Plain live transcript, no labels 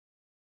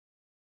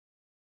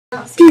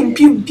Pew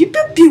pew pew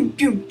pew pew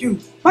pew pew.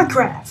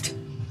 Minecraft.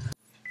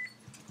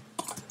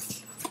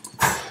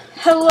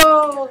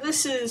 Hello,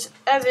 this is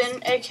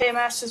Evan, aka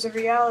Masters of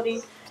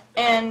Reality,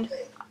 and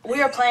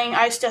we are playing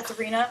Ice Death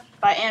Arena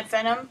by Ant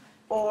Venom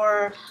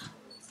or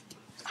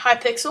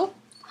Hypixel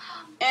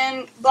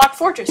and Block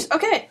Fortress.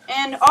 Okay,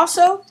 and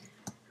also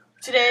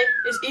today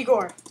is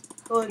Igor,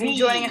 who will be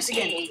joining us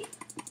again.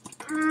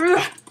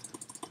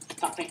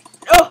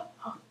 Oh,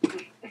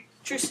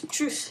 truce,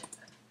 truce.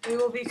 We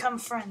will become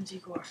friends,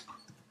 Igor.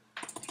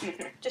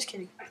 Just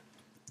kidding.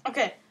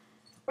 Okay,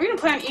 we're gonna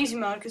play on easy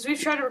mode because we've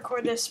tried to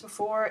record this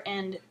before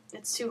and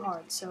it's too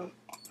hard. So,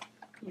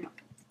 you know.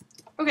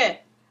 Okay,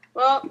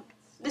 well,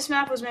 this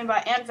map was made by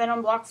Ant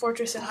Venom, Block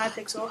Fortress, and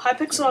Hypixel.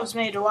 Hypixel has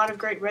made a lot of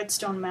great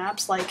redstone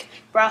maps like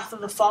Wrath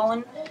of the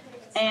Fallen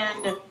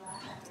and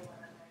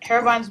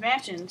Harabine's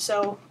Mansion.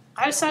 So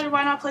I decided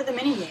why not play the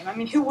minigame. I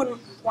mean, who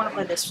wouldn't want to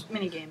play this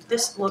minigame?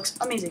 This looks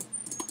amazing.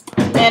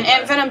 And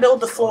Ant Venom built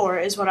the floor,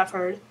 is what I've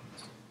heard.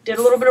 Did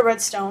a little bit of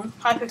redstone.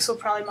 Hypixel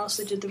probably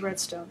mostly did the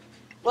redstone.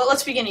 Well,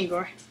 let's begin,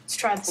 Igor. Let's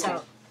try this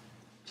out.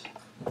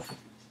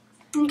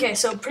 Okay,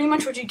 so pretty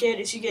much what you get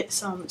is you get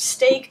some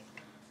steak,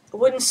 a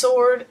wooden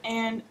sword,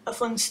 and a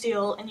flint and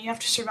steel, and you have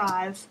to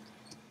survive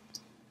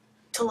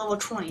to level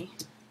 20.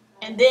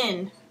 And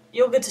then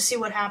you'll get to see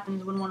what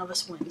happens when one of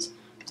us wins.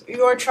 So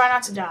Igor, try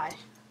not to die.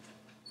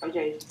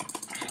 Okay.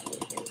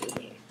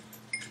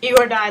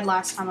 Igor died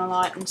last time a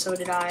lot, and so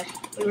did I.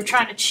 We were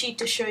trying to cheat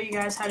to show you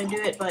guys how to do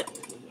it, but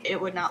it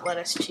would not let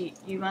us cheat.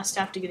 You must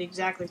have to get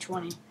exactly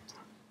 20.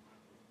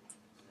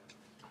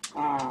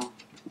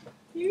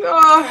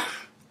 Yeah.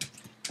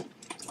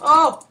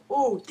 Oh,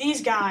 ooh,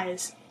 these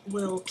guys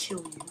will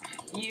kill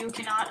you. You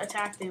cannot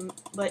attack them,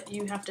 but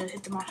you have to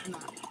hit them off the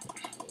map.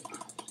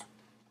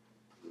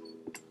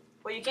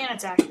 Well, you can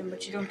attack them,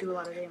 but you don't do a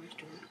lot of damage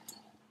to them.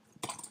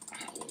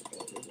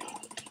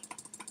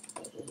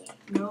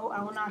 No,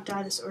 I will not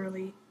die this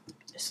early.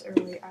 This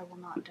early, I will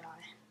not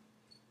die.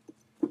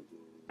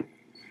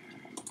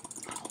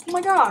 Oh my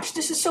gosh,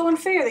 this is so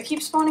unfair. They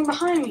keep spawning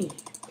behind me.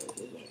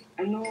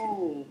 I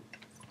know.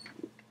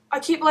 I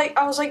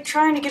was like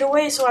trying to get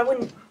away so I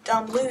wouldn't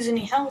lose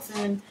any health,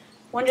 and then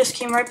one just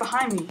came right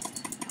behind me.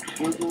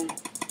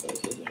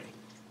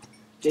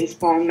 They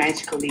spawn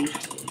magically.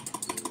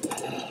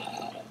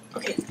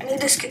 Okay, I need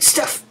this good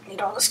stuff. I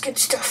need all this good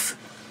stuff.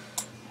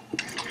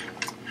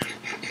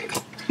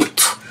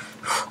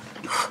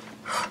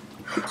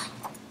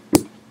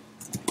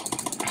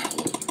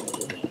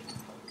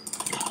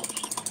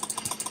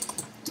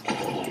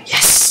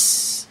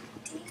 Yes!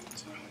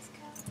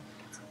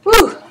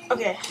 Woo!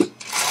 Okay.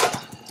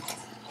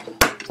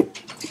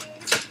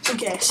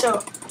 Okay,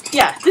 so,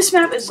 yeah, this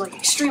map is, like,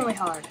 extremely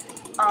hard.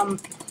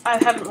 I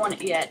haven't won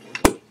it yet,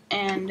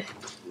 and,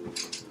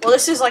 well,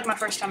 this is, like, my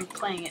first time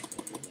playing it.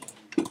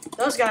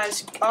 Those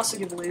guys also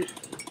give loot.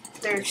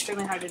 They're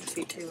extremely hard to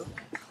defeat, too.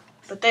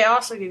 But they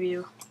also give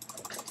you...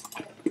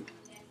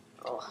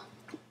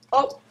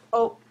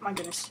 Oh, my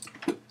goodness.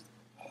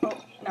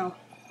 Oh, no.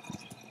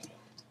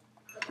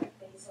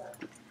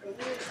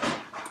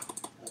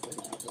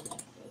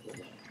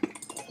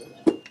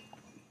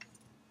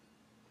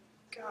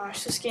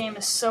 Gosh, this game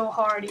is so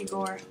hard,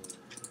 Igor.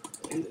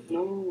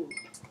 No.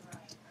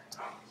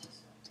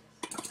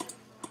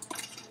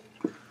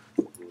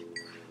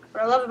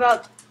 What I love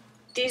about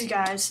these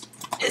guys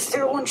is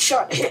their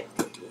one-shot hit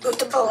with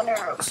the bow and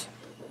arrows.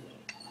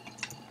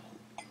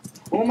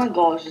 Oh my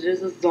gosh,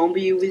 there's a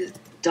zombie with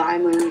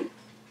diamond.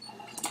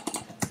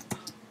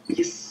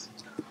 Yes.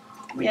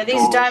 Oh Yeah,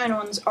 these diamond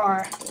ones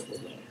are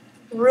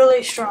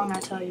really strong, I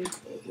tell you.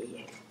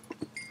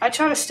 I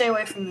try to stay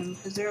away from them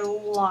because there are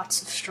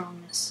lots of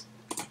strongness.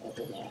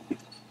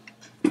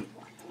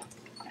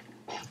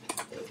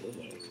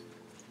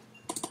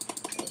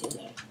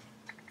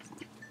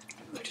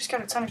 I just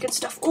got a ton of good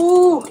stuff.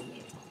 Ooh! Let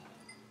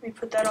me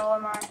put that all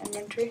in my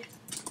inventory.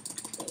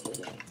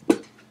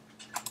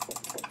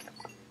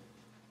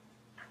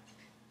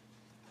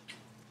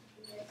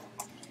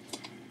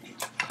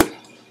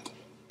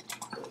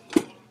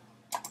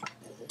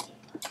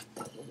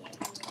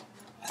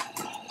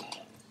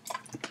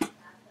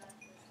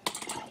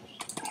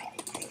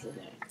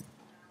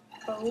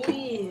 Oh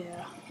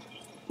yeah.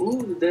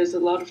 Ooh, there's a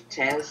lot of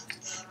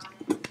chests.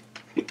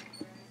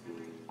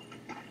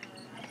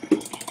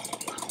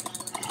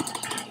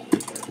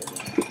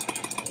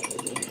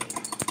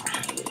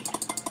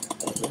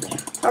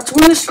 Not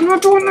doing this! I'm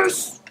not doing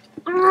this!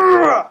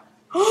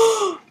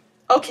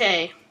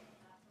 Okay.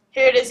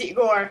 Here it is,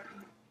 Igor.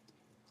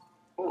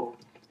 Oh.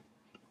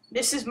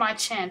 This is my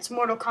chance.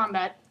 Mortal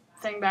Kombat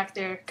thing back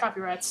there.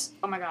 Copyrights.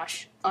 Oh my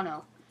gosh. Oh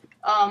no.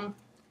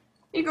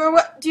 Igor,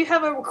 what do you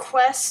have a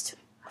request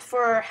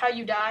for how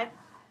you die?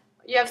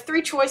 You have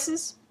 3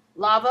 choices: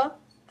 lava,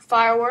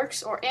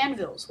 fireworks, or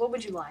anvils. What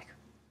would you like?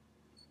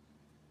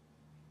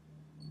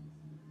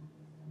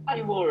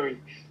 Fireworks.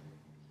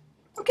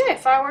 Okay,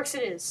 fireworks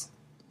it is.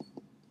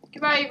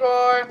 Goodbye,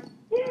 Igor.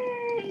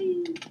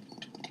 Yay!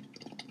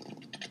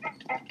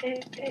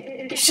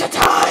 You should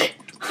die.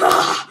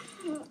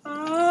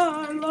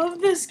 I love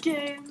this. this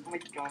game. Oh my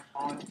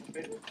god.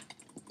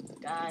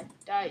 Die.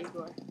 Die,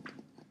 Igor.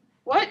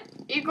 What?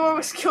 Igor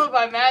was killed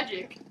by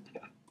magic.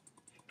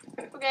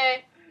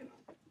 Okay.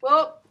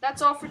 Well,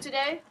 that's all for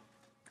today.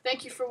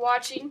 Thank you for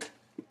watching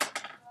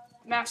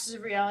Masters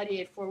of Reality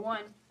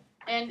 841.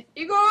 And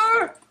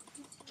Igor!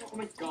 Oh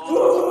my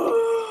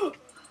god.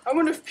 I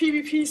wonder if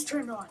PvP's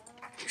turned on.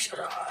 Should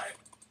I?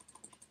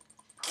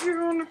 Get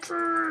on the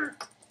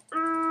cake.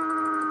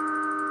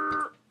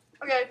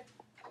 Okay.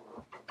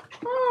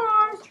 Bye.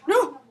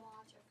 No!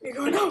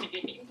 Igor, no!